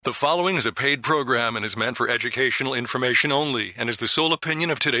The following is a paid program and is meant for educational information only and is the sole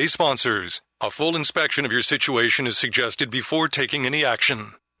opinion of today's sponsors. A full inspection of your situation is suggested before taking any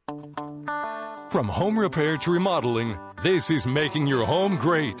action. From home repair to remodeling, this is Making Your Home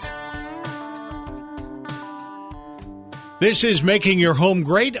Great. This is Making Your Home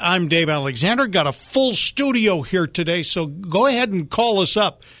Great. I'm Dave Alexander. Got a full studio here today, so go ahead and call us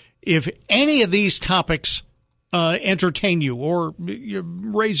up if any of these topics entertain you or you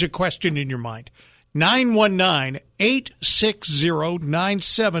raise a question in your mind.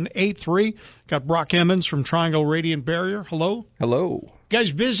 919-860-9783. Got Brock Emmons from Triangle Radiant Barrier. Hello. Hello. You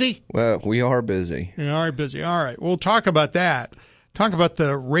guys busy? Well, we are busy. You are busy. All right. We'll talk about that. Talk about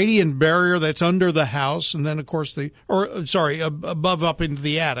the radiant barrier that's under the house, and then, of course, above up into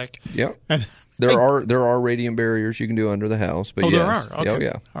the attic. Yep. And there are radiant barriers you can do under the house. But there yes. are? Okay. Oh,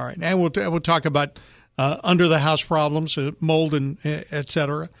 yeah. All right. And we'll talk about under-the-house problems, mold, and et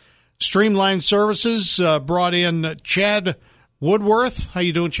cetera. Streamline Services brought in Chad Woodworth. How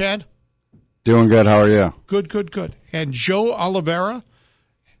you doing, Chad? Doing good. How are you? Good. And Joe Oliveira.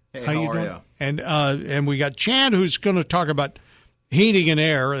 Hey, how you are doing? you? And we got Chad, who's going to talk about heating and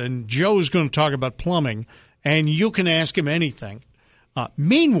air, and Joe's going to talk about plumbing, and you can ask him anything.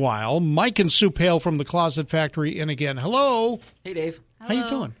 Meanwhile, Mike and Sue Pale from the Closet Factory in again. Hello. Hey, Dave. How you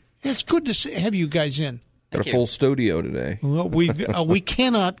doing? It's good to have you guys in. Got a full studio today. Well, we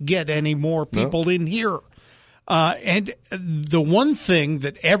cannot get any more people in here. And the one thing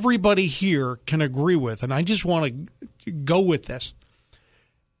that everybody here can agree with, and I just want to go with this,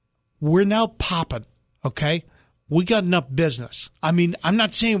 we're now popping, okay? We got enough business. I mean, I'm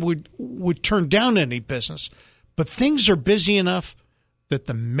not saying we'd turn down any business, but things are busy enough that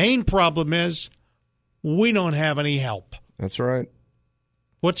the main problem is we don't have any help. That's right.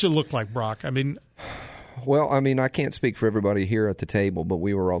 What's it look like, Brock? I mean, well, I can't speak for everybody here at the table, but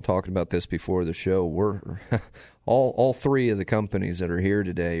we were all talking about this before the show. We're all three of the companies that are here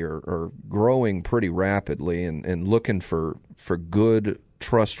today are growing pretty rapidly and looking for good,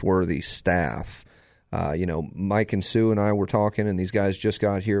 trustworthy staff. Mike and Sue and I were talking, and these guys just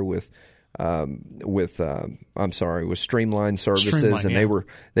got here with Streamline Services, and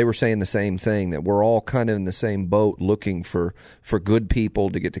they were saying the same thing, that we're all kind of in the same boat, looking for good people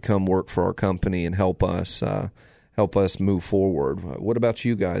to get to come work for our company and help us move forward. What about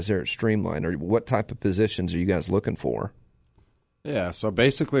you guys there at Streamline? Or what type of positions are you guys looking for? Yeah, so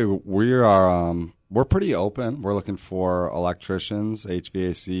basically we're pretty open. We're looking for electricians,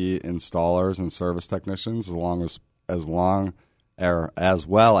 HVAC installers, and service technicians, as well as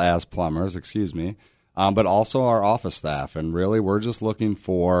plumbers, but also our office staff. And really, we're just looking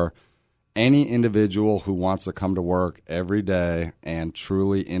for any individual who wants to come to work every day and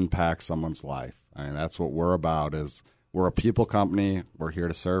truly impact someone's life. I mean, that's what we're about. Is we're a people company. We're here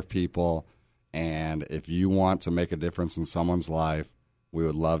to serve people. And if you want to make a difference in someone's life, we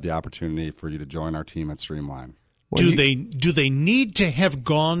would love the opportunity for you to join our team at Streamline. Do they need to have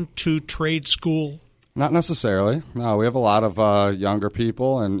gone to trade school? Not necessarily. No, we have a lot of younger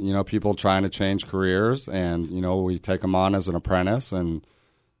people and, people trying to change careers, and, we take them on as an apprentice. And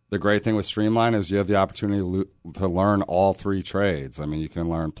the great thing with Streamline is you have the opportunity to learn all three trades. I mean, you can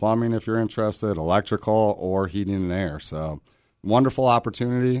learn plumbing if you're interested, electrical, or heating and air. So wonderful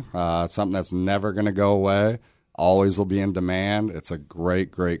opportunity. It's something that's never going to go away. Always will be in demand. It's a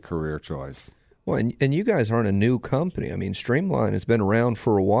great, great career choice. Well, and you guys aren't a new company. I mean, Streamline has been around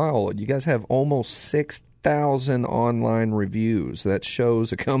for a while. You guys have almost 6,000 online reviews. That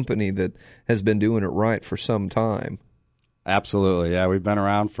shows a company that has been doing it right for some time. Absolutely. Yeah, we've been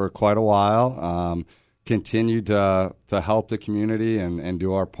around for quite a while. Continue to help the community and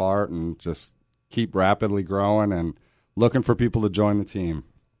do our part and just keep rapidly growing and looking for people to join the team.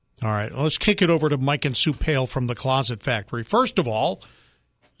 All right, let's kick it over to Mike and Sue Pale from the Closet Factory. First of all,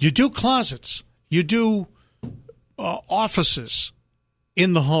 you do closets. You do offices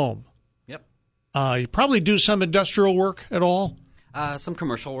in the home. Yep. You probably do some industrial work at all? Some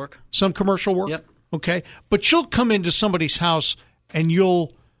commercial work. Some commercial work? Yep. Okay. But you'll come into somebody's house and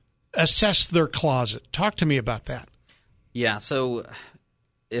you'll assess their closet. Talk to me about that. Yeah, so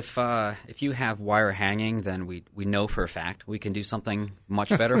if you have wire hanging, then we know for a fact we can do something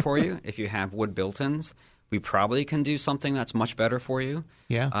much better for you. If you have wood built-ins, we probably can do something that's much better for you.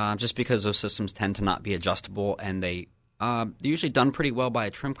 Yeah. Just because those systems tend to not be adjustable, and they're usually done pretty well by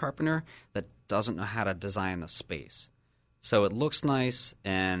a trim carpenter that doesn't know how to design the space. So it looks nice,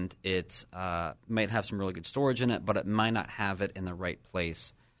 and it might have some really good storage in it, but it might not have it in the right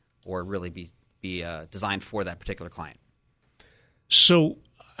place or really be designed for that particular client. So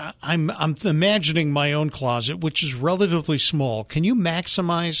I'm imagining my own closet, which is relatively small. Can you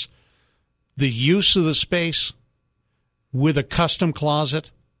maximize the use of the space with a custom closet?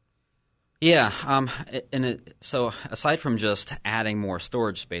 Yeah, so aside from just adding more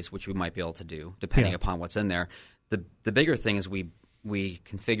storage space, which we might be able to do depending upon what's in there, the bigger thing is we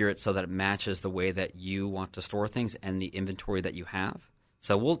configure it so that it matches the way that you want to store things and the inventory that you have.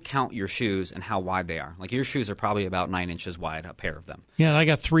 So we'll count your shoes and how wide they are. Like your shoes are probably about 9 inches wide, a pair of them. Yeah, and I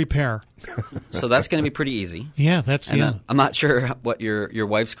got 3 pair. So that's going to be pretty easy. Yeah, that's I'm not sure what your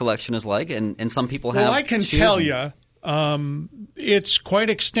wife's collection is like, and some people have. Well, I can tell you, it's quite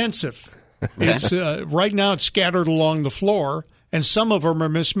extensive. Okay. It's right now it's scattered along the floor, and some of them are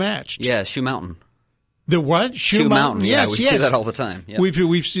mismatched. Yeah, Shoe Mountain. The what? Shoe Mountain. Yes, we see that all the time. Yep.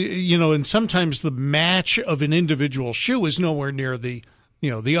 We've seen, and sometimes the match of an individual shoe is nowhere near the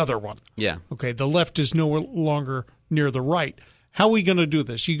other one. Yeah. Okay, the left is no longer near the right. How are we going to do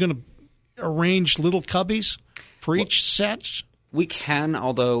this? You going to arrange little cubbies for each set? We can,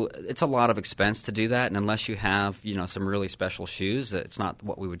 although it's a lot of expense to do that, and unless you have, some really special shoes, it's not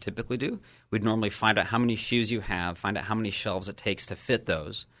what we would typically do. We'd normally find out how many shoes you have, find out how many shelves it takes to fit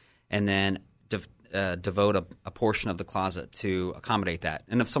those, and then devote a portion of the closet to accommodate that.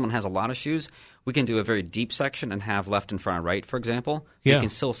 And if someone has a lot of shoes, we can do a very deep section and have left and front and right, for example. So you can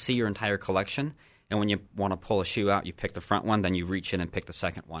still see your entire collection. And when you want to pull a shoe out, you pick the front one, then you reach in and pick the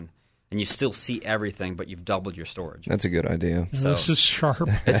second one. And you still see everything, but you've doubled your storage. That's a good idea. So, this is sharp.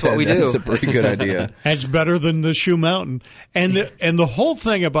 That's what we do. That's a pretty good idea. That's better than the Shoe Mountain. And the whole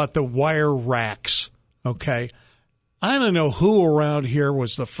thing about the wire racks, okay, I don't know who around here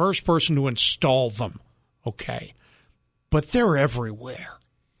was the first person to install them, okay, but they're everywhere.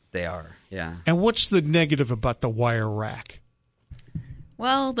 They are, yeah. And what's the negative about the wire rack?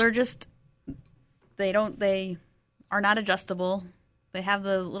 Well, they are not adjustable. They have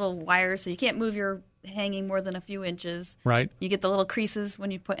the little wires, so you can't move your hanging more than a few inches. Right. You get the little creases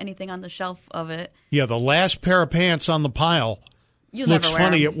when you put anything on the shelf of it. Yeah, the last pair of pants on the pile looks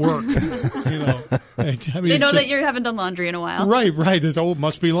funny at work. They know that you haven't done laundry in a while. Right. It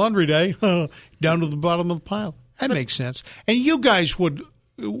must be laundry day. Down to the bottom of the pile. That makes sense. And you guys would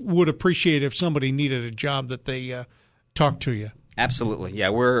appreciate if somebody needed a job that they talk to you. Absolutely.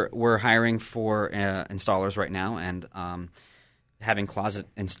 Yeah, we're hiring for installers right now, and having closet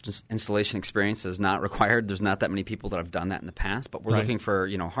installation experience is not required. There's not that many people that have done that in the past, but we're looking for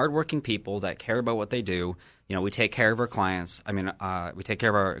hardworking people that care about what they do. We take care of our clients. I mean, we take care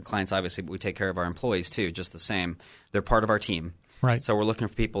of our clients obviously, but we take care of our employees too, just the same. They're part of our team. Right. So we're looking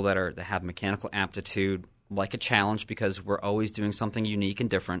for people that have mechanical aptitude, like a challenge, because we're always doing something unique and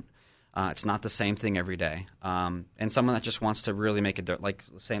different. It's not the same thing every day, and someone that just wants to really make a like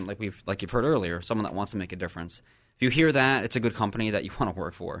you've heard earlier, someone that wants to make a difference. If you hear that, it's a good company that you want to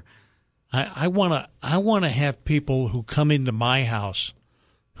work for. I want to have people who come into my house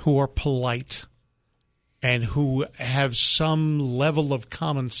who are polite and who have some level of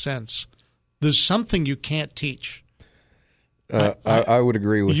common sense. There's something you can't teach. I would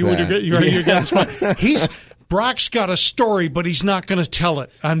agree with that. Brock's got a story, but he's not going to tell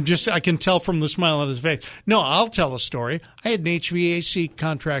it. I can tell from the smile on his face. No, I'll tell a story. I had an HVAC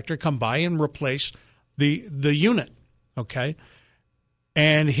contractor come by and replace the unit, okay?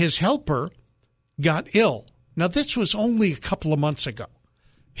 And his helper got ill. Now, this was only a couple of months ago.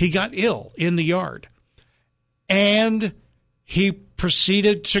 He got ill in the yard, and he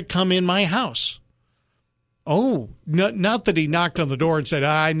proceeded to come in my house. Oh, not that he knocked on the door and said,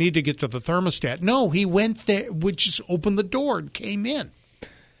 I need to get to the thermostat. No, he went there, just opened the door and came in.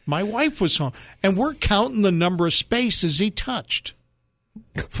 My wife was home, and we're counting the number of spaces he touched.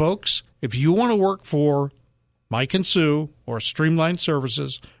 Folks, if you want to work for Mike and Sue or Streamline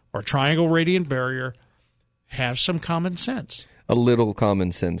Services or Triangle Radiant Barrier, have some common sense. A little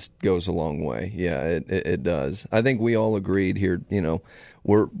common sense goes a long way. Yeah, it does. I think we all agreed here,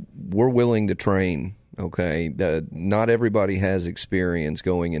 we're willing to train. Okay, not everybody has experience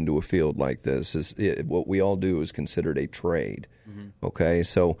going into a field like this. What we all do is considered a trade. Mm-hmm. Okay,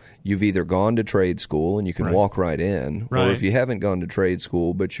 so you've either gone to trade school and you can walk right in, or if you haven't gone to trade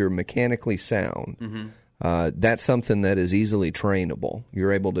school but you're mechanically sound, that's something that is easily trainable.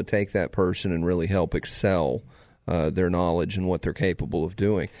 You're able to take that person and really help excel their knowledge and what they're capable of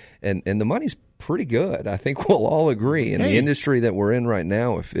doing. And the money's pretty good. I think we'll all agree. In the industry that we're in right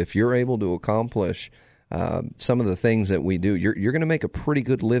now, if you're able to accomplish some of the things that we do, you're going to make a pretty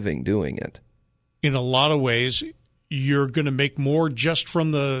good living doing it. In a lot of ways, you're going to make more just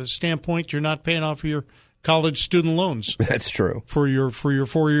from the standpoint you're not paying off your college student loans. That's true. For your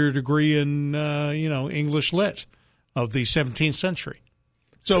 4-year degree in English Lit of the 17th century.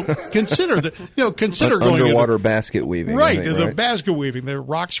 So consider going underwater basket weaving. Right, think, the basket weaving, the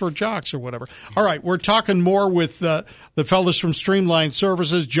rocks for jocks or whatever. All right, we're talking more with the fellas from Streamline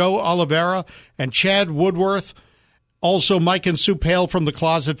Services, Joe Oliveira and Chad Woodworth. Also, Mike and Sue Pale from the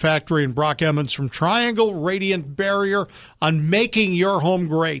Closet Factory and Brock Emmons from Triangle Radiant Barrier on making your home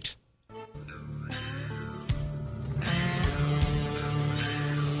great.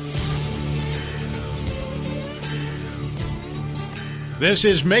 This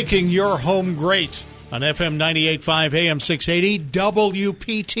is Making Your Home Great on FM 98.5 AM 680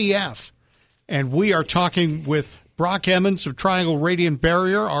 WPTF. And we are talking with Brock Emmons of Triangle Radiant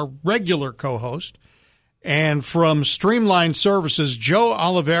Barrier, our regular co-host, and from Streamline Services, Joe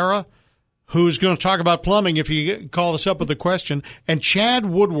Oliveira, who's going to talk about plumbing if you call us up with a question, and Chad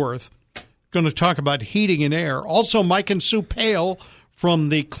Woodworth, going to talk about heating and air. Also, Mike and Sue Pale from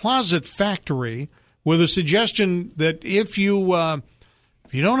the Closet Factory with a suggestion that if you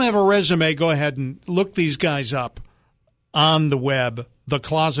don't have a resume, go ahead and look these guys up on the web, the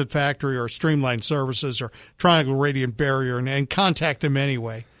Closet Factory or Streamline Services or Triangle Radiant Barrier, and contact them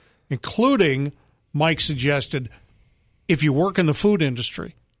anyway, including, Mike suggested, if you work in the food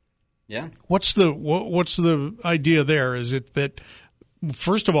industry. Yeah. What's the idea there? Is it that,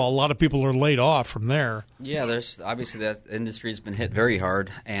 first of all, a lot of people are laid off from there? Yeah, there's obviously that industry's been hit very hard,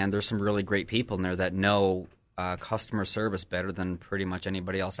 and there's some really great people in there that know customer service better than pretty much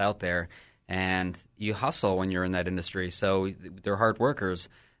anybody else out there. And you hustle when you're in that industry, so they're hard workers.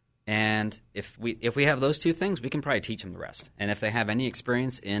 And if we have those two things, we can probably teach them the rest. And if they have any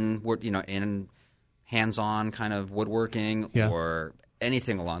experience in hands-on kind of woodworking or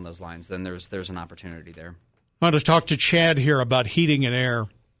anything along those lines, then there's an opportunity there. I want to talk to Chad here about heating and air.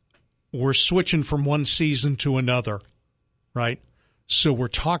 We're switching from one season to another, right? So we're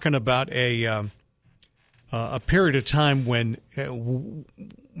talking about a period of time when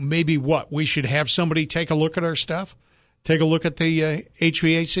maybe we should have somebody take a look at our stuff, take a look at the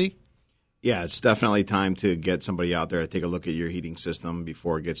HVAC? Yeah, it's definitely time to get somebody out there to take a look at your heating system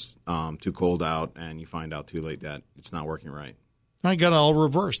before it gets too cold out and you find out too late that it's not working right. I got it all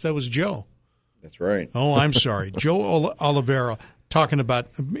reversed. That was Joe. That's right. Oh, I'm sorry. Joe Oliveira talking about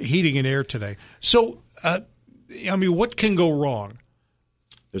heating and air today. So, what can go wrong?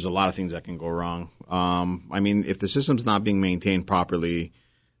 There's a lot of things that can go wrong. If the system's not being maintained properly,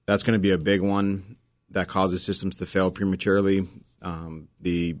 that's going to be a big one that causes systems to fail prematurely.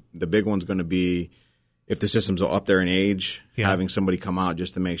 The big one's going to be if the systems are up there in age, having somebody come out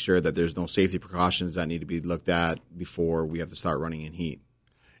just to make sure that there's no safety precautions that need to be looked at before we have to start running in heat.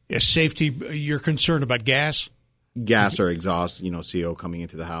 Safety, you're concerned about gas? Gas or exhaust, CO coming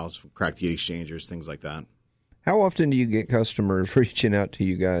into the house, cracked heat exchangers, things like that. How often do you get customers reaching out to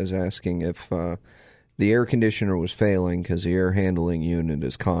you guys asking if the air conditioner was failing because the air handling unit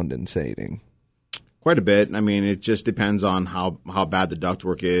is condensating? Quite a bit. It just depends on how bad the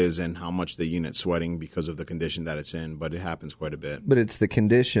ductwork is and how much the unit's sweating because of the condition that it's in, but it happens quite a bit. But it's the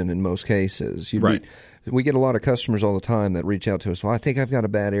condition in most cases. Right. We get a lot of customers all the time that reach out to us, well, I think I've got a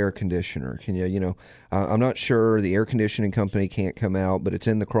bad air conditioner. Can you, I'm not sure, the air conditioning company can't come out, but it's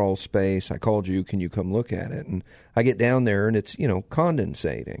in the crawl space. I called you, can you come look at it? And I get down there and it's,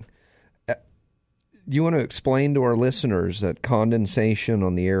 condensating. You want to explain to our listeners that condensation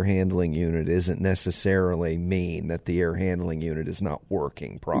on the air handling unit isn't necessarily mean that the air handling unit is not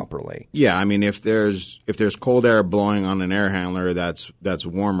working properly? Yeah, if there's cold air blowing on an air handler that's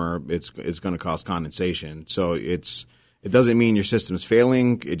warmer, it's going to cause condensation. So it doesn't mean your system's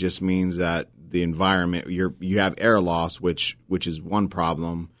failing. It just means that the environment you have air loss, which is one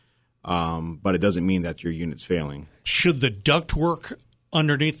problem, but it doesn't mean that your unit's failing. Should the ductwork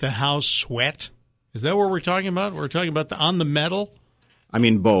underneath the house sweat? Is that what we're talking about? We're talking about on the metal?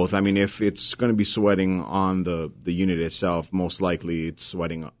 Both. If it's going to be sweating on the unit itself, most likely it's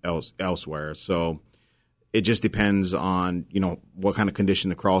sweating elsewhere. So it just depends on, what kind of condition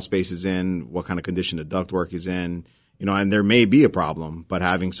the crawl space is in, what kind of condition the ductwork is in, and there may be a problem, but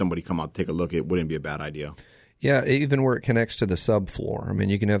having somebody come out and take a look, it wouldn't be a bad idea. Yeah, even where it connects to the subfloor.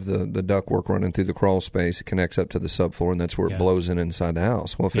 You can have the ductwork running through the crawl space. It connects up to the subfloor, and that's where it blows in inside the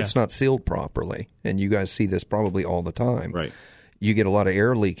house. Well, if it's not sealed properly, and you guys see this probably all the time, right? You get a lot of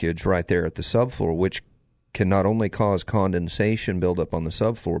air leakage right there at the subfloor, which can not only cause condensation buildup on the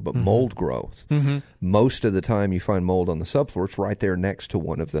subfloor, but mold growth. Mm-hmm. Most of the time you find mold on the subfloor, it's right there next to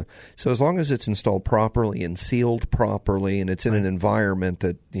one of the... So as long as it's installed properly and sealed properly, and it's in an environment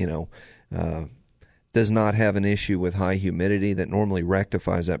that, does not have an issue with high humidity that normally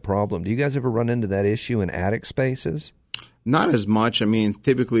rectifies that problem. Do you guys ever run into that issue in attic spaces? Not as much.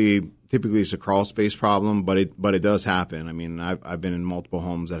 Typically typically it's a crawl space problem, but it does happen. I mean, I've been in multiple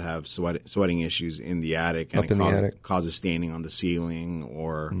homes that have sweating issues in the attic, and it causes staining on the ceiling,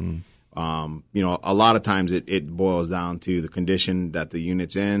 or a lot of times it boils down to the condition that the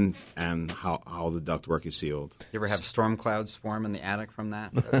unit's in and how the ductwork is sealed. You ever have storm clouds form in the attic from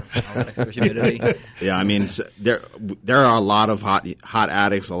that? All that extra humidity? Yeah, I mean, there are a lot of hot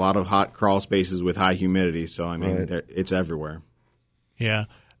attics, a lot of hot crawl spaces with high humidity. So I mean, it's everywhere. Yeah.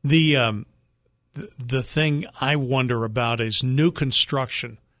 The thing I wonder about is new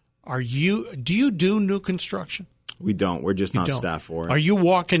construction. Do you do new construction? We don't. We're just not staffed for it. Are you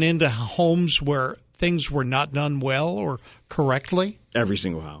walking into homes where things were not done well or correctly? Every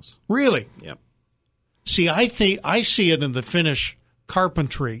single house. Really? Yep. See, I see it in the finish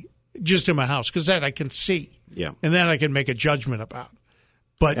carpentry just in my house, because that I can see. Yeah. And that I can make a judgment about.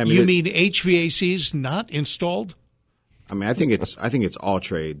 But you mean HVAC's not installed? I mean, I think it's all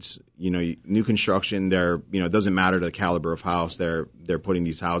trades. New construction. It doesn't matter the caliber of house. They're putting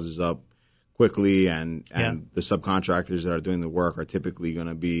these houses up quickly, and the subcontractors that are doing the work are typically going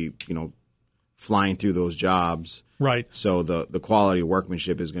to be flying through those jobs. Right. So the quality of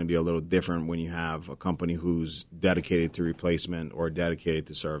workmanship is going to be a little different when you have a company who's dedicated to replacement or dedicated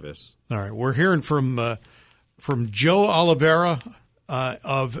to service. All right, we're hearing from Joe Oliveira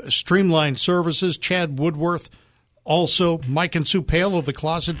of Streamline Services, Chad Woodworth, also Mike and Sue Pale of the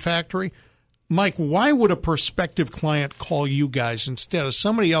Closet Factory. Mike, why would a prospective client call you guys instead of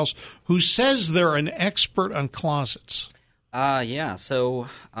somebody else who says they're an expert on closets? So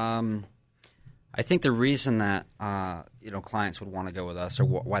I think the reason that clients would want to go with us, or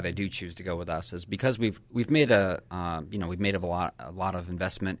why they do choose to go with us, is because we've made a lot of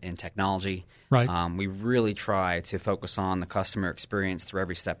investment in technology. Right. We really try to focus on the customer experience through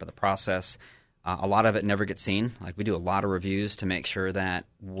every step of the process. A lot of it never gets seen. Like, we do a lot of reviews to make sure that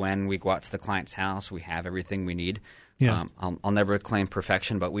when we go out to the client's house, we have everything we need. Yeah. I'll never claim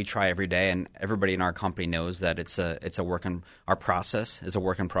perfection, but we try every day, and everybody in our company knows that our process is a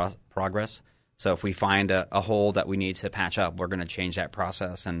work in progress. So if we find a hole that we need to patch up, we're going to change that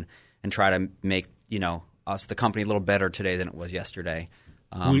process and try to make us, the company, a little better today than it was yesterday.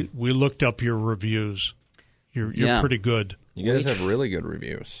 We looked up your reviews. You're pretty good. You guys have really good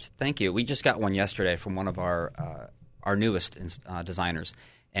reviews. Thank you. We just got one yesterday from one of our newest designers,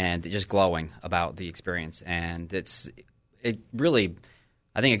 and just glowing about the experience. And it really,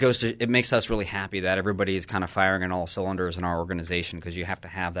 I think it makes us really happy that everybody is kind of firing on all cylinders in our organization, because you have to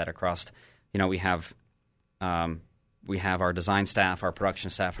have that across. We have our design staff, our production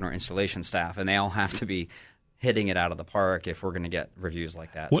staff, and our installation staff, and they all have to be hitting it out of the park if we're going to get reviews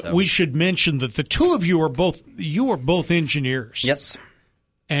like that. So. We should mention that the two of you are both engineers. Yes.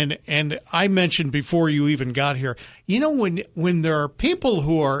 And I mentioned before you even got here, when there are people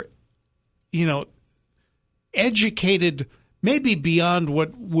who are, educated maybe beyond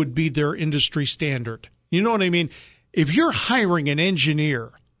what would be their industry standard. You know what I mean? If you're hiring an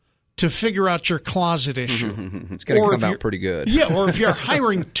engineer to figure out your closet issue, it's going to come out pretty good. Yeah, or if you're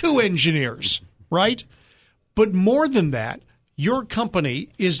hiring two engineers, right? But more than that, your company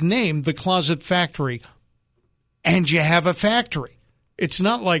is named the Closet Factory, and you have a factory. It's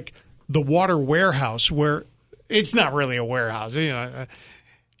not like the Water Warehouse, where it's not really a warehouse.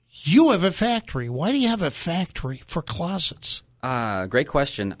 You have a factory. Why do you have a factory for closets? Great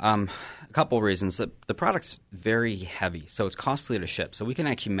question. A couple of reasons. The product's very heavy, so it's costly to ship. So we can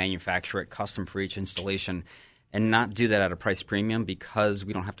actually manufacture it custom for each installation and not do that at a price premium, because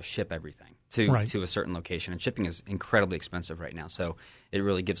we don't have to ship everything to a certain location. And shipping is incredibly expensive right now. So it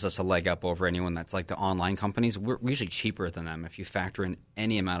really gives us a leg up over anyone that's like the online companies. We're usually cheaper than them if you factor in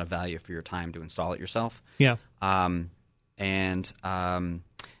any amount of value for your time to install it yourself. Yeah.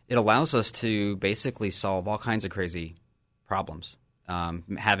 It allows us to basically solve all kinds of crazy problems,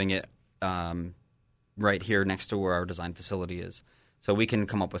 having it right here next to where our design facility is. So we can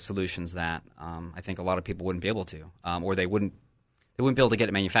come up with solutions that I think a lot of people wouldn't be able to, or they wouldn't be able to get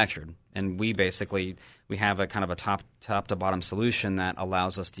it manufactured. And we have a kind of a top to bottom solution that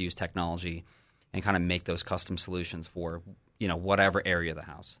allows us to use technology and kind of make those custom solutions for whatever area of the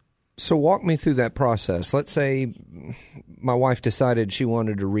house. So walk me through that process. Let's say my wife decided she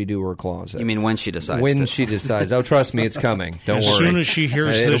wanted to redo her closet. You mean when she decides? When she decides. Oh, trust me, it's coming. Don't worry. As soon as she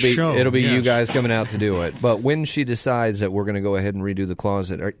hears this show. It'll be you guys coming out to do it. But when she decides that we're going to go ahead and redo the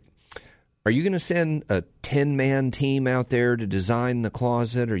closet, are you going to send a 10-man team out there to design the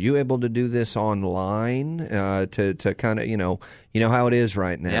closet? Are you able to do this online to kind of, you know how it is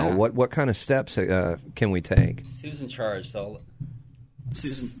right now? Yeah. What kind of steps can we take? Sue's in charge, so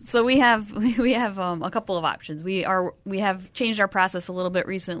So we have a couple of options. We have changed our process a little bit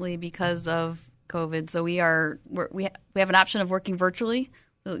recently because of COVID. So we have an option of working virtually.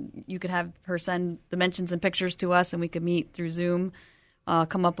 So you could have her send dimensions and pictures to us, and we could meet through Zoom,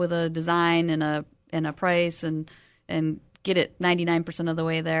 come up with a design and a price, and get it 99% of the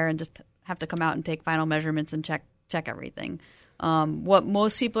way there, and just have to come out and take final measurements and check everything. What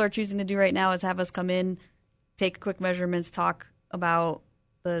most people are choosing to do right now is have us come in, take quick measurements, talk about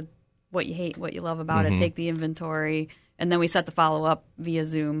what you hate, what you love about it, take the inventory, and then we set the follow-up via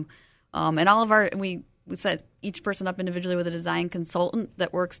Zoom. And we set each person up individually with a design consultant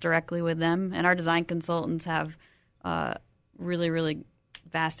that works directly with them. And our design consultants have really, really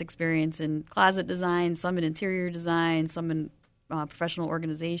vast experience in closet design, some in interior design, some in professional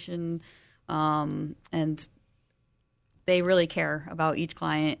organization, and they really care about each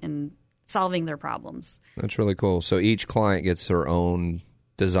client and solving their problems. That's really cool. So each client gets their own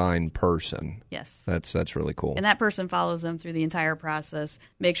design person. Yes. That's really cool. And that person follows them through the entire process,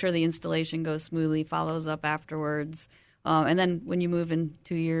 make sure the installation goes smoothly, follows up afterwards. And then when you move in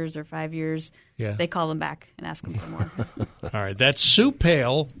 2 years or 5 years, they call them back and ask them for more. All right. That's Sue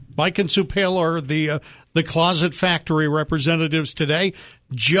Pale. Mike and Sue Pale are the Closet Factory representatives today.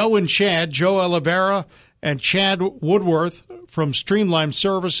 Joe and Chad, Joe Oliveira and Chad Woodworth from Streamline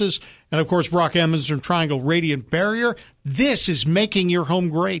Services, and, of course, Brock Emmons from Triangle Radiant Barrier. This is Making Your Home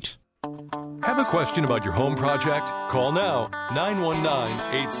Great. Have a question about your home project? Call now,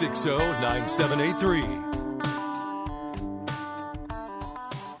 919-860-9783.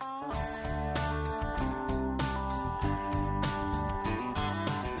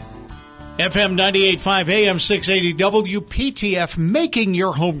 FM 98.5 AM 680 WPTF, Making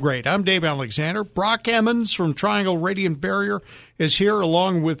Your Home Great. I'm Dave Alexander. Brock Emmons from Triangle Radiant Barrier is here,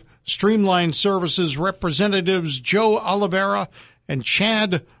 along with Streamline Services representatives Joe Oliveira and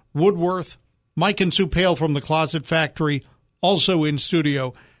Chad Woodworth. Mike and Sue Pale from the Closet Factory also in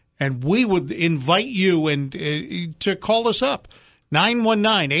studio. And we would invite you to call us up.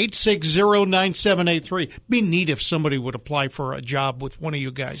 919-860-9783. Be neat if somebody would apply for a job with one of you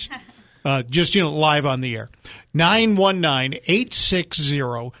guys. Just live on the air.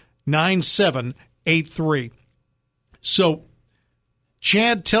 919-860-9783. So,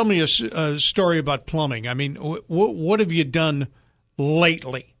 Chad, tell me a story about plumbing. I mean, what have you done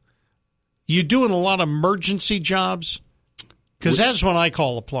lately? You doing a lot of emergency jobs? Because that's what I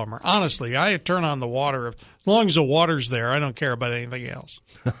call a plumber. Honestly, I turn on the water. As long as the water's there, I don't care about anything else.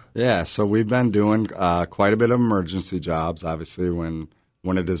 Yeah, so we've been doing quite a bit of emergency jobs. Obviously, when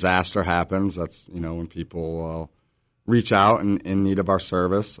a disaster happens, that's when people reach out in need of our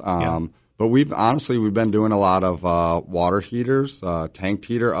service. But we've been doing a lot of water heaters, tank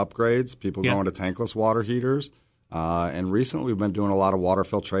heater upgrades, people going to tankless water heaters. And recently we've been doing a lot of water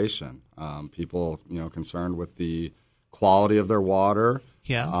filtration. People, concerned with the quality of their water.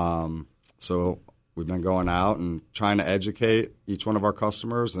 So we've been going out and trying to educate each one of our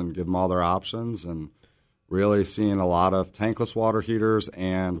customers and give them all their options, and really seeing a lot of tankless water heaters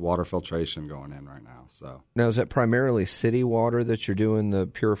and water filtration going in right now. So now, is that primarily city water that you're doing the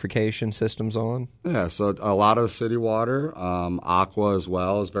purification systems on? Yeah, so a lot of the city water, Aqua as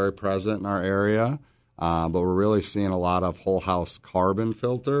well is very present in our area, but we're really seeing a lot of whole house carbon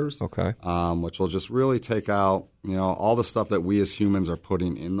filters, which will just really take out all the stuff that we as humans are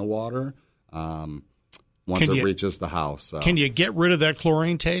putting in the water. Once it reaches the house. So. Can you get rid of that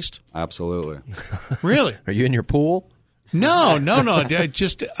chlorine taste? Absolutely. Really? Are you in your pool? No.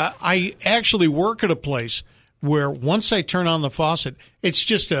 I actually work at a place where once I turn on the faucet, it's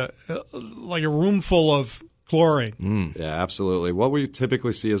just like a room full of chlorine. Yeah, absolutely. What we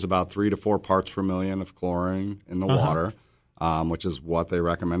typically see is about 3 to 4 parts per million of chlorine in the water, which is what they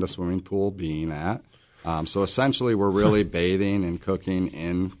recommend a swimming pool being at. So essentially, we're really bathing and cooking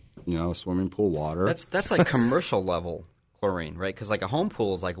in swimming pool water. That's like commercial level chlorine, right? Because like a home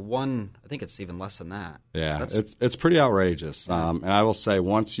pool is like one. I think it's even less than that. Yeah, it's pretty outrageous. And I will say,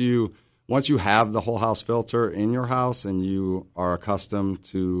 once you have the whole house filter in your house and you are accustomed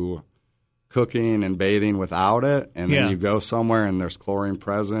to cooking and bathing without it, and then you go somewhere and there's chlorine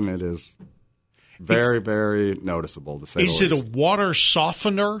present, it is very, very noticeable to say the least. Is it a water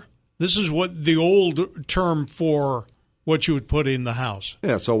softener? This is what the old term for what you would put in the house.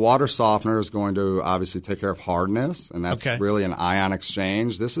 Yeah, so water softener is going to obviously take care of hardness, and that's really an ion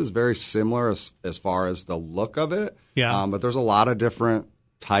exchange. This is very similar as far as the look of it, but there's a lot of different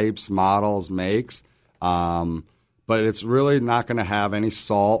types, models, makes, but it's really not going to have any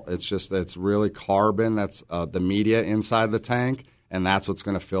salt. It's really carbon. That's the media inside the tank, and that's what's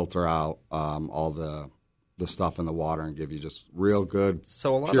going to filter out all the the stuff in the water and give you just real good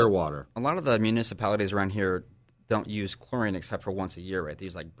So pure water. A lot of the municipalities around here don't use chlorine except for once a year, right? They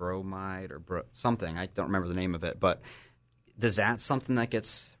use like bromide or something. I don't remember the name of it, but is that something that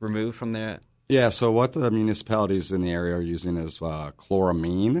gets removed from the? Yeah, so what the municipalities in the area are using is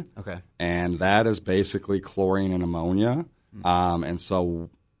chloramine. Okay. And that is basically chlorine and ammonia. And so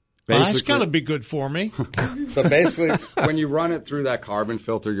Well, basically, that's got to be good for me. so basically, when you run it through that carbon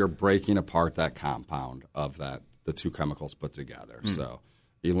filter, you're breaking apart that compound of the two chemicals put together. So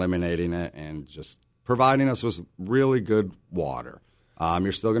eliminating it and just providing us with really good water.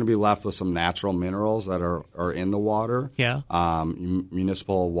 You're still going to be left with some natural minerals that are in the water. Yeah.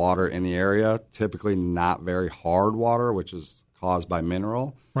 Municipal water in the area, typically not very hard water, which is caused by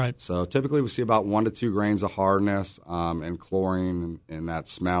mineral. Right. So typically we see about 1 to 2 grains of hardness, and chlorine and that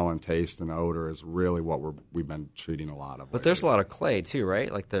smell and taste and odor is really what we've been treating a lot of. But there's a lot of clay too, right?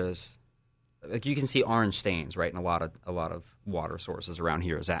 Like you can see orange stains, right, in a lot of water sources around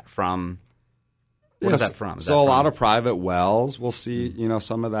here. Is that from? Where's that from? A lot of private wells will see,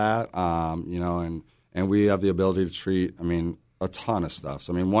 some of that, and we have the ability to treat, a ton of stuff.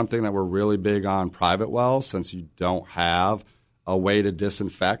 So, one thing that we're really big on private wells, since you don't have a way to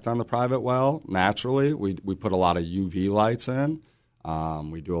disinfect on the private well naturally, we put a lot of UV lights in.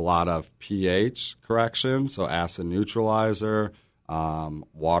 We do a lot of pH correction, so acid neutralizer,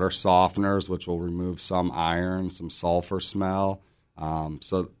 water softeners, which will remove some iron, some sulfur smell.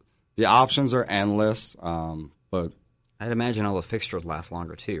 So the options are endless, but I'd imagine all the fixtures last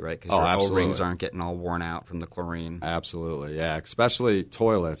longer too, right? Because your absolutely. O-rings aren't getting all worn out from the chlorine. Absolutely, yeah. Especially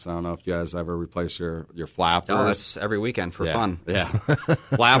toilets. I don't know if you guys ever replace your flappers. Oh, that's every weekend for fun. Yeah,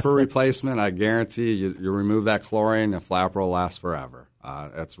 flapper replacement. I guarantee you remove that chlorine, the flapper will last forever.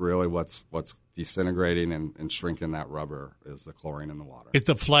 That's really what's disintegrating and shrinking that rubber is the chlorine in the water. It's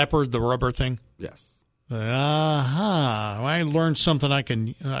the flapper, the rubber thing. Yes. I learned something I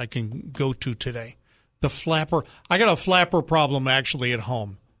can go to today. The flapper. I got a flapper problem actually at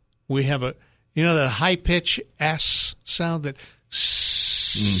home. We have that high pitch S sound that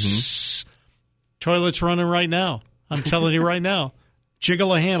toilet's running right now. I'm telling you right now.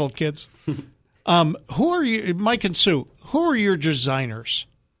 Jiggle a handle, kids. Who are you, Mike and Sue? Who are your designers?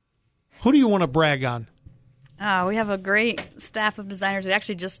 Who do you want to brag on? We have a great staff of designers. We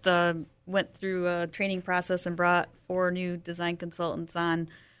actually just went through a training process and brought 4 new design consultants on.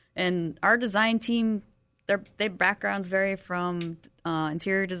 And our design team, their backgrounds vary from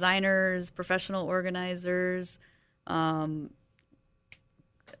interior designers, professional organizers, you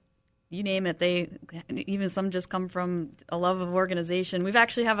name it. Even some just come from a love of organization. We've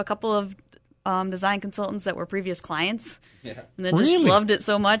actually have a couple of design consultants that were previous clients. Yeah. And they just loved it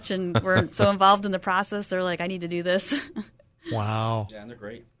so much and were so involved in the process. They're like, I need to do this. Wow. Yeah, and they're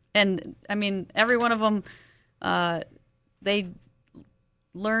great. And, every one of them, they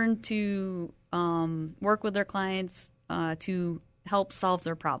learn to work with their clients to help solve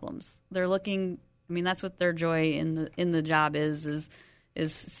their problems. They're looking, that's what their joy in the job is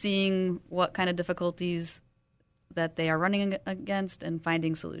seeing what kind of difficulties that they are running against and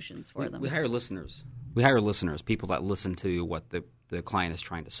finding solutions for them. We hire listeners. We hire listeners, people that listen to what the client is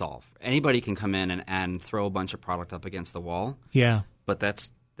trying to solve. Anybody can come in and throw a bunch of product up against the wall. Yeah. But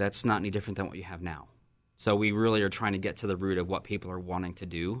that's not any different than what you have now. So we really are trying to get to the root of what people are wanting to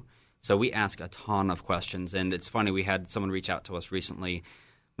do. So we ask a ton of questions. And it's funny, we had someone reach out to us recently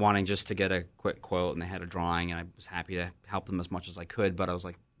wanting just to get a quick quote, and they had a drawing, and I was happy to help them as much as I could. But I was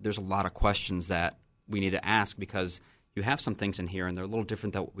like, there's a lot of questions that we need to ask because you have some things in here, and they're a little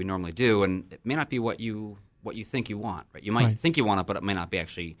different than what we normally do, and it may not be what you think you want. Right? You might think you want it, but it may not be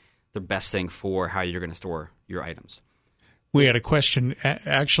actually the best thing for how you're going to store your items. We had a question.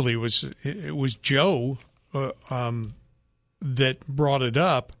 Actually, it was Joe that brought it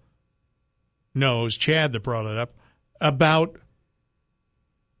up. No, it was Chad that brought it up about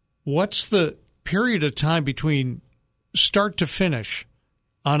what's the period of time between start to finish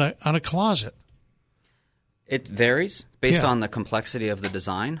on a closet. It varies based on the complexity of the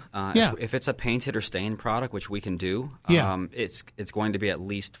design. If it's a painted or stained product, which we can do, it's going to be at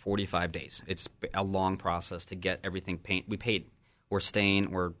least 45 days. It's a long process to get everything paint. We paint or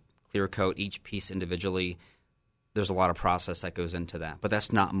stain or clear coat each piece individually. There's a lot of process that goes into that. But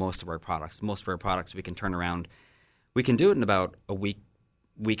that's not most of our products. Most of our products we can turn around. We can do it in about a week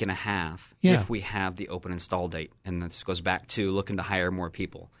and a half if we have the open install date. And this goes back to looking to hire more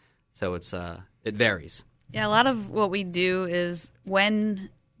people. So it varies. Yeah, a lot of what we do is when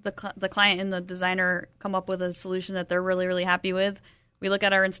the client and the designer come up with a solution that they're really, really happy with, we look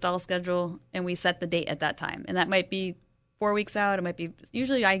at our install schedule and we set the date at that time. And that might be 4 weeks out. It might be,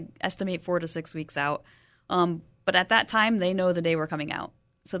 usually I estimate 4 to 6 weeks out. But at that time, they know the day we're coming out.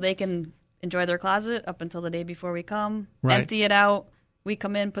 So they can enjoy their closet up until the day before we come, empty it out. We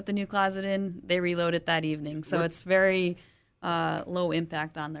come in, put the new closet in, they reload it that evening. So it's very low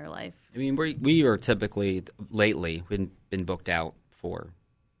impact on their life. I mean, we are typically, lately, been booked out for,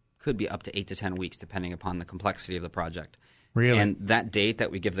 could be up to 8 to 10 weeks, depending upon the complexity of the project. Really? And that date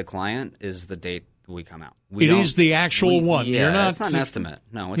that we give the client is the date we come out. It is the actual one. Yeah, You're not, it's not an estimate.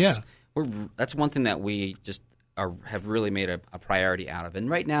 No, that's one thing that we just have really made a priority out of. And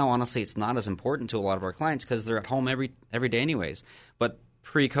right now, honestly, it's not as important to a lot of our clients because they're at home every day anyways. But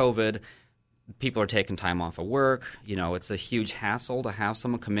pre-COVID, people are taking time off of work. You know, it's a huge hassle to have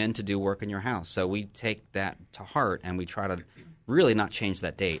someone come in to do work in your house. So we take that to heart, and we try to really not change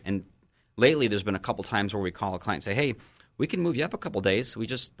that date. And lately, there's been a couple times where we call a client and say, hey, we can move you up a couple days. We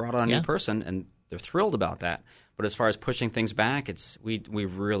just brought on a new person, and they're thrilled about that. But as far as pushing things back, we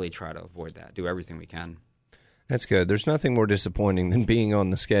really try to avoid that, do everything we can. That's good. There's nothing more disappointing than being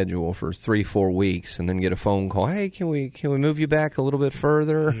on the schedule for 3-4 weeks and then get a phone call. Hey, can we move you back a little bit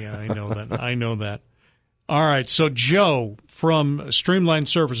further? Yeah, I know that. I know that. All right. So Joe from Streamline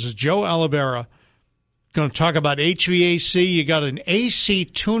Services, Joe Oliveira, going to talk about HVAC. You got an AC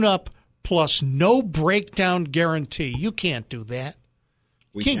tune-up plus no breakdown guarantee. You can't do that.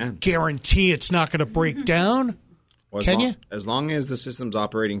 We can't guarantee it's not going to break down. Well, Can you? As long as the system's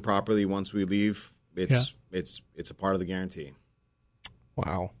operating properly once we leave, it's a part of the guarantee.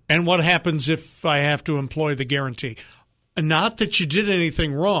 Wow. And what happens if I have to employ the guarantee? Not that you did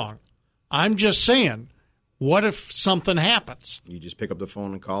anything wrong. I'm just saying, what if something happens? You just pick up the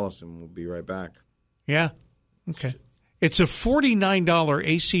phone and call us, and we'll be right back. Yeah. Okay. It's a $49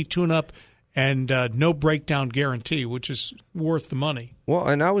 AC tune-up and no breakdown guarantee, which is worth the money. Well,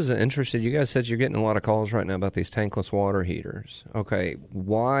 and I was interested. You guys said you're getting a lot of calls right now about these tankless water heaters. Okay,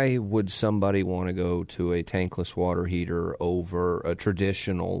 why would somebody want to go to a tankless water heater over a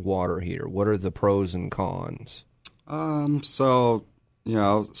traditional water heater? What are the pros and cons? So,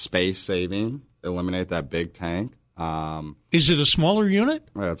 space saving, eliminate that big tank. Is it a smaller unit?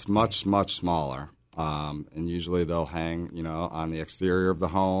 It's much, much smaller. And usually they'll hang, on the exterior of the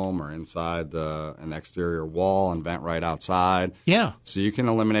home or inside an exterior wall and vent right outside. Yeah. So you can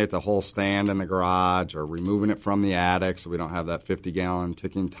eliminate the whole stand in the garage or removing it from the attic so we don't have that 50-gallon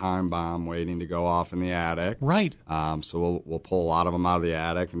ticking time bomb waiting to go off in the attic. Right. So we'll pull a lot of them out of the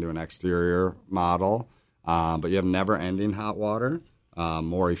attic and do an exterior model. But you have never-ending hot water,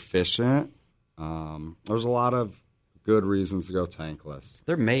 more efficient. There's a lot of good reasons to go tankless.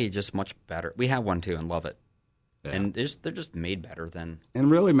 They're made just much better. We have one too and love it. Yeah. And they're just made better than.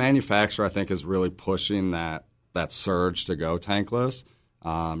 And really, manufacturer I think is really pushing that surge to go tankless.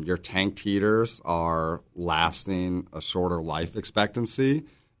 Your tanked heaters are lasting a shorter life expectancy.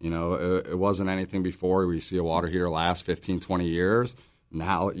 It wasn't anything before where you see a water heater last 15, 20 years.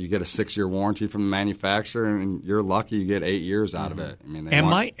 Now you get a 6-year warranty from the manufacturer, and you're lucky you get 8 years out of it. I mean,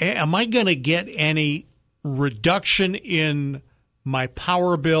 am I going to get any reduction in my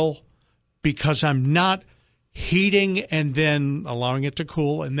power bill because I'm not heating and then allowing it to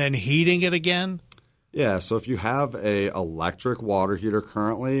cool and then heating it again? Yeah, so if you have a electric water heater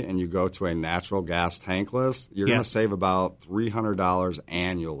currently and you go to a natural gas tankless, you're going to save about $300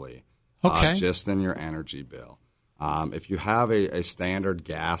 annually just in your energy bill. If you have a standard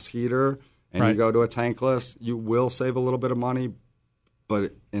gas heater and you go to a tankless, you will save a little bit of money,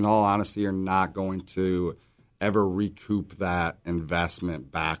 but in all honesty, you're not going to ever recoup that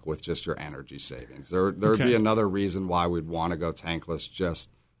investment back with just your energy savings. There would be another reason why we'd want to go tankless just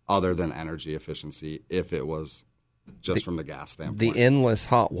other than energy efficiency if it was just from the gas standpoint. The endless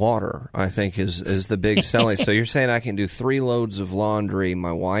hot water, I think, is the big selling. So you're saying I can do 3 loads of laundry,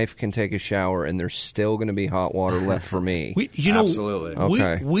 my wife can take a shower, and there's still going to be hot water left for me. Absolutely.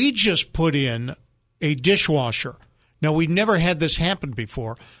 Okay. We just put in a dishwasher. Now, we've never had this happen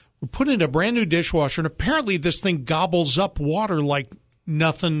before. We put in a brand new dishwasher, and apparently this thing gobbles up water like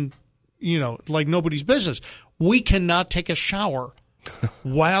nothing, like nobody's business. We cannot take a shower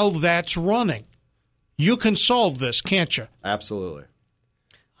while that's running. You can solve this, can't you? Absolutely.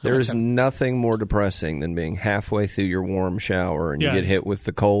 There is nothing more depressing than being halfway through your warm shower and you get hit with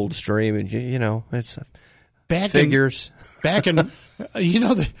the cold stream, and it's figures.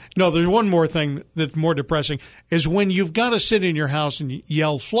 There's one more thing that's more depressing is when you've got to sit in your house and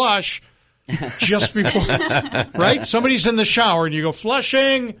yell flush just before, right? Somebody's in the shower and you go,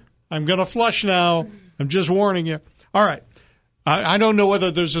 flushing, I'm going to flush now. I'm just warning you. All right. I don't know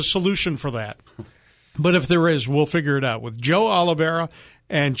whether there's a solution for that, but if there is, we'll figure it out with Joe Oliveira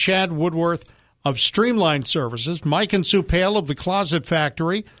and Chad Woodworth of Streamline Services, Mike and Sue Pale of the Closet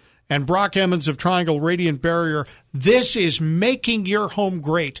Factory, and Brock Emmons of Triangle Radiant Barrier. This is Making Your Home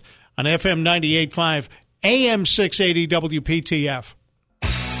Great on FM 98.5, AM 680 WPTF.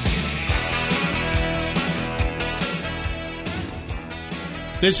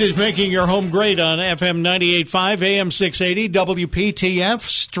 This is Making Your Home Great on FM 98.5, AM 680, WPTF.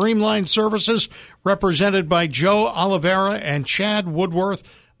 Streamlined Services, represented by Joe Oliveira and Chad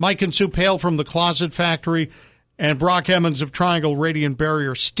Woodworth. Mike and Sue Pale from the Closet Factory, and Brock Emmons of Triangle Radiant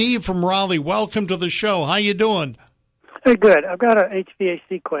Barrier. Steve from Raleigh, welcome to the show. How you doing? Hey, good. I've got a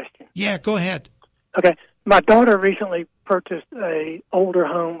HVAC question. Yeah, go ahead. Okay. My daughter recently purchased a older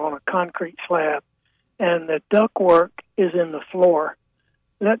home on a concrete slab, and the ductwork is in the floor.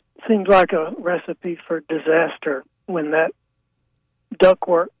 That seems like a recipe for disaster when that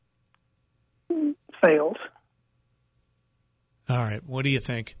ductwork fails. All right. What do you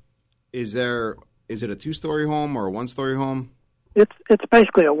think? Is it a 2-story home or a 1-story home? It's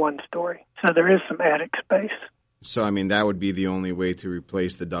basically a 1-story, so there is some attic space. So, I mean, that would be the only way to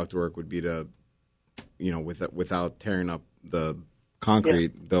replace the ductwork would be to, without tearing up the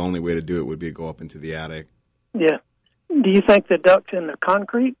concrete, The only way to do it would be to go up into the attic. Yeah. Do you think the duct's in the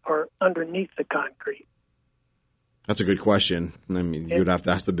concrete or underneath the concrete? That's a good question. I mean, you'd have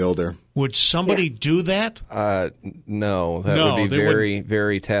to ask the builder. Would somebody do that? No, that would be very,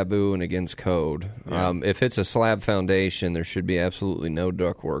 very taboo and against code. Yeah. If it's a slab foundation, there should be absolutely no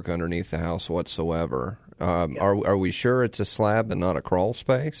ductwork underneath the house whatsoever. Are we sure it's a slab and not a crawl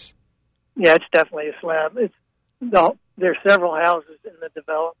space? Yeah, it's definitely a slab. There's several houses in the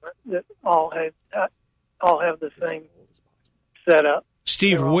development that all have the same setup.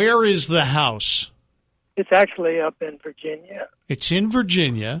 Steve, where is the house? It's actually up in Virginia. It's in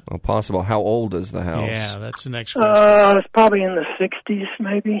Virginia. Well, possible. How old is the house? Yeah, that's the next question. It's probably in the 60s,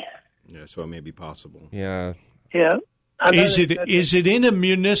 maybe. Yeah, so it may be possible. Yeah. Yeah. Is it in a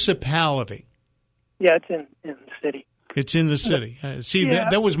municipality? Yeah, it's in the city. It's in the city.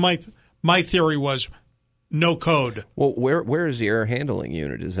 That was my theory was no code. Well, where is the air handling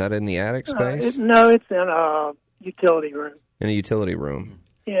unit? Is that in the attic space? No, it's in a utility room. In a utility room.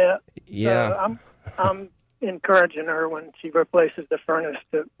 Yeah. Yeah. I'm encouraging her when she replaces the furnace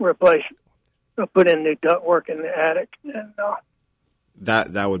to put in new ductwork in the attic. And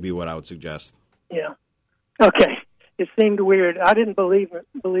that would be what I would suggest. Yeah. Okay. It seemed weird. I didn't believe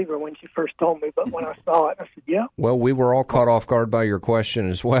her when she first told me, but when I saw it, I said, yeah. Well, we were all caught off guard by your question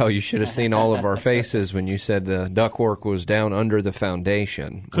as well. You should have seen all of our faces when you said the ductwork was down under the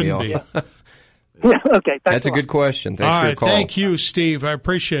foundation. Couldn't be. Yeah, okay. That's a good question. Thanks for your call. Thank you, Steve. I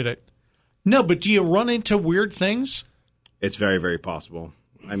appreciate it. No, but do you run into weird things? It's very, very possible.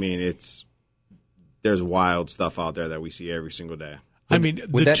 I mean, there's wild stuff out there that we see every single day.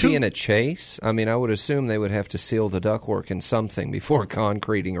 Would that be in a chase? I mean, I would assume they would have to seal the ductwork in something before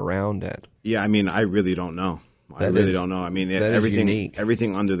concreting around it. Yeah, I mean, I really don't know. I really don't know. I mean,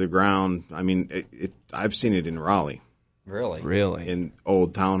 everything under the ground. I mean, I've seen it in Raleigh. Really? In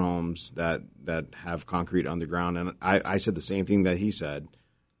old townhomes that have concrete underground. And I said the same thing that he said.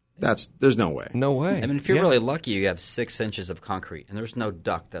 There's no way. No way. I mean, if you're really lucky, you have 6 inches of concrete, and there's no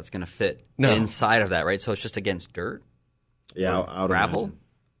duct that's going to fit inside of that, right? So it's just against dirt? Yeah, out of gravel?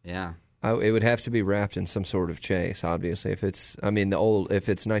 Yeah. It would have to be wrapped in some sort of chase, obviously. If it's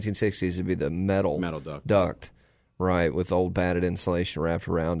 1960s, it'd be the metal duct, right, with old batted insulation wrapped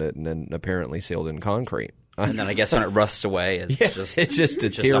around it and then apparently sealed in concrete. And then I guess when it rusts away, it just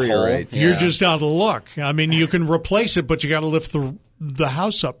deteriorates. You're just out of luck. I mean, you can replace it, but you got to lift the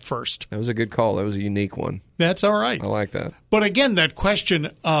house up first. That was a good call. That was a unique one. That's all right. I like that. But again, that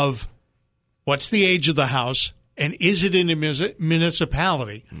question of what's the age of the house and is it in a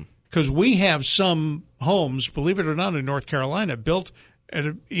municipality? Because we have some homes, believe it or not, in North Carolina, built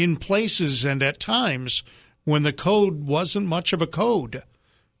in places and at times when the code wasn't much of a code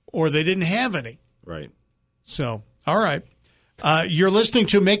or they didn't have any. Right. So, all right. You're listening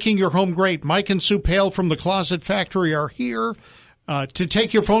to Making Your Home Great. Mike and Sue Pale from the Closet Factory are here to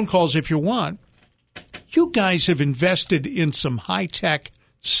take your phone calls if you want. You guys have invested in some high-tech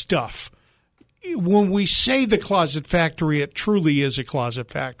stuff. When we say the Closet Factory, it truly is a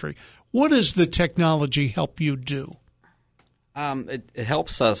closet factory. What does the technology help you do? It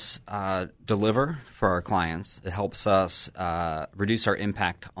helps us deliver for our clients. It helps us reduce our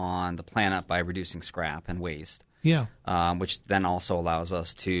impact on the planet by reducing scrap and waste. Yeah. Which then also allows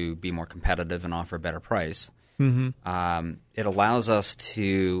us to be more competitive and offer a better price. Mm-hmm. It allows us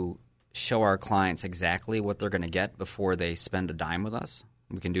to show our clients exactly what they're going to get before they spend a dime with us.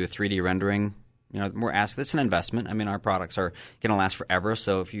 We can do a 3D rendering. It's an investment. I mean, our products are going to last forever.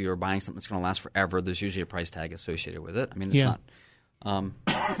 So if you're buying something that's going to last forever, there's usually a price tag associated with it. I mean, it's not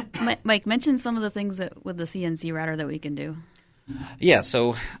Mike, mention some of the things that with the CNC router that we can do. Yeah,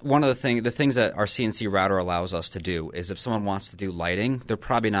 so one of the things that our CNC router allows us to do is if someone wants to do lighting, they're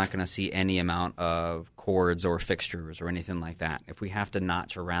probably not going to see any amount of cords or fixtures or anything like that. If we have to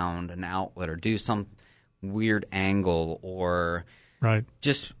notch around an outlet or do some weird angle or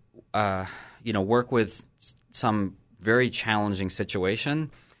just work with some very challenging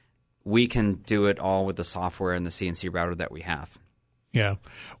situation, we can do it all with the software and the CNC router that we have. Yeah.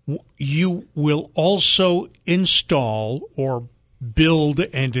 You will also install or build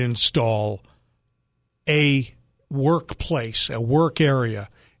and install a workplace, a work area.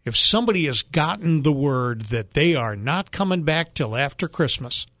 If somebody has gotten the word that they are not coming back till after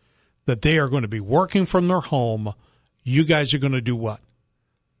Christmas, that they are going to be working from their home, you guys are going to do what?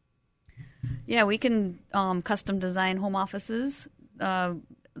 Yeah, we can custom design home offices.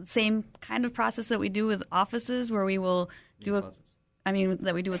 Same kind of process that we do with offices, where we will do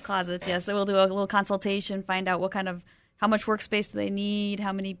that we do with closets. Yes, so we'll do a little consultation, find out how much workspace do they need,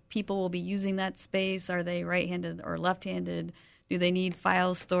 how many people will be using that space, are they right-handed or left-handed, do they need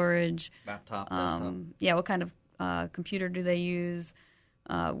file storage, laptop, desktop. Yeah, what kind of computer do they use,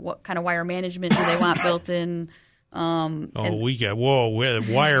 what kind of wire management do they want built in. Wire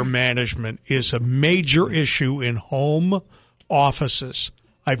management is a major issue in home offices.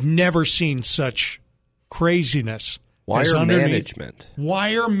 I've never seen such craziness. Wire management.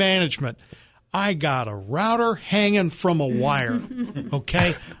 Wire management. I got a router hanging from a wire.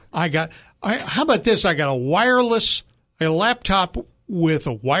 Okay? How about this? I got a laptop with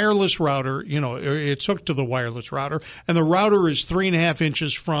a wireless router. You know, it's hooked to the wireless router, and the router is 3.5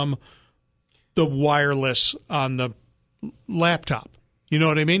 inches from the wireless on the laptop. You know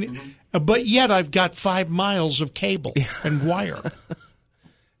what I mean? Mm-hmm. But yet I've got 5 miles of cable and wire.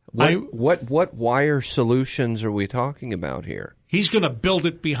 What wire solutions are we talking about here? He's going to build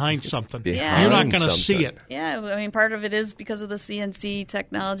it behind something. Yeah. You're not going to see it. Yeah, I mean, part of it is because of the CNC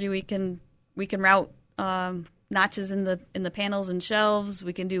technology. We can route notches in the panels and shelves.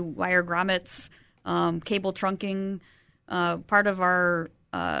 We can do wire grommets, cable trunking. Part of our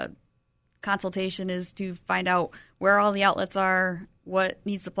consultation is to find out where all the outlets are, what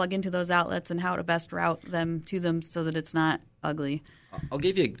needs to plug into those outlets, and how to best route them to them so that it's not ugly. I'll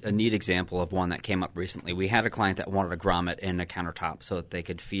give you a neat example of one that came up recently. We had a client that wanted a grommet in a countertop so that they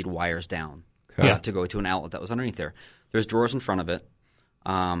could feed wires down to go to an outlet that was underneath there. There's drawers in front of it.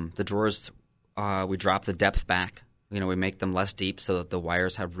 The drawers, we drop the depth back. We make them less deep so that the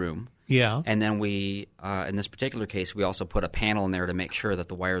wires have room. Yeah. And then we, in this particular case, we also put a panel in there to make sure that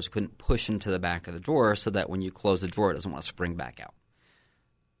the wires couldn't push into the back of the drawer so that when you close the drawer, it doesn't want to spring back out.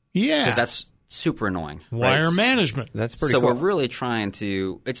 Yeah. Because that's super annoying. Wire management. That's pretty cool. So we're really trying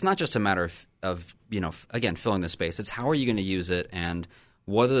to – it's not just a matter of again, filling the space. It's how are you going to use it, and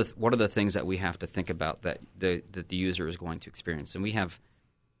what are the things that we have to think about that the user is going to experience. And we have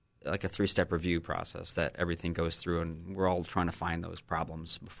like a 3-step review process that everything goes through, and we're all trying to find those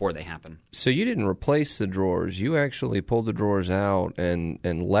problems before they happen. So you didn't replace the drawers. You actually pulled the drawers out and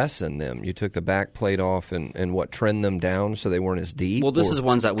lessened them. You took the back plate off and trimmed them down so they weren't as deep? Well, this is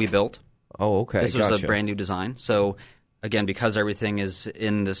ones that we built. Oh, okay. This was a brand new design. So, again, because everything is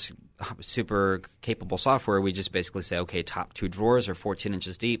in this super capable software, we just basically say, okay, top 2 drawers are 14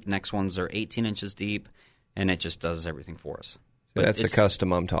 inches deep. Next ones are 18 inches deep, and it just does everything for us. So that's the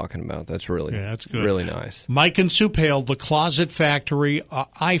custom I'm talking about. That's really, that's good. Really nice. Mike and Sue Pale, The Closet Factory.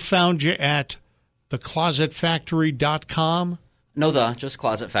 I found you at theclosetfactory.com. No, just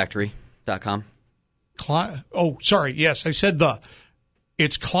closetfactory.com. Sorry. Yes, I said the.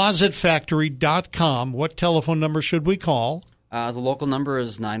 It's closetfactory.com. What telephone number should we call? The local number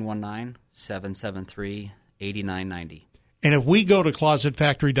is 919-773-8990. And if we go to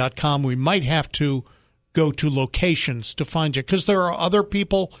closetfactory.com, we might have to go to locations to find you, because there are other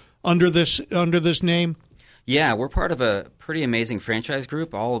people under this name. Yeah, we're part of a pretty amazing franchise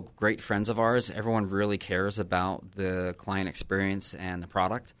group, all great friends of ours. Everyone really cares about the client experience and the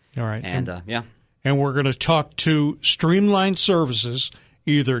product. All right. And And we're going to talk to Streamline Services,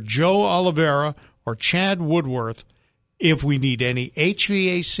 either Joe Oliveira or Chad Woodworth, if we need any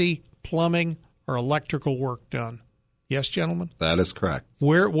HVAC, plumbing, or electrical work done. Yes, gentlemen? That is correct.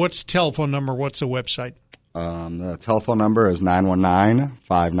 What's the telephone number? What's the website? The telephone number is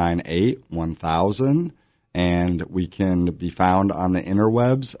 919-598-1000, and we can be found on the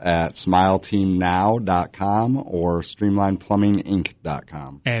interwebs at smileteamnow.com or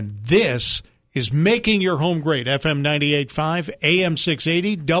streamlineplumbinginc.com. And this is Making Your Home Great, FM 98.5, AM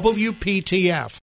 680, WPTF.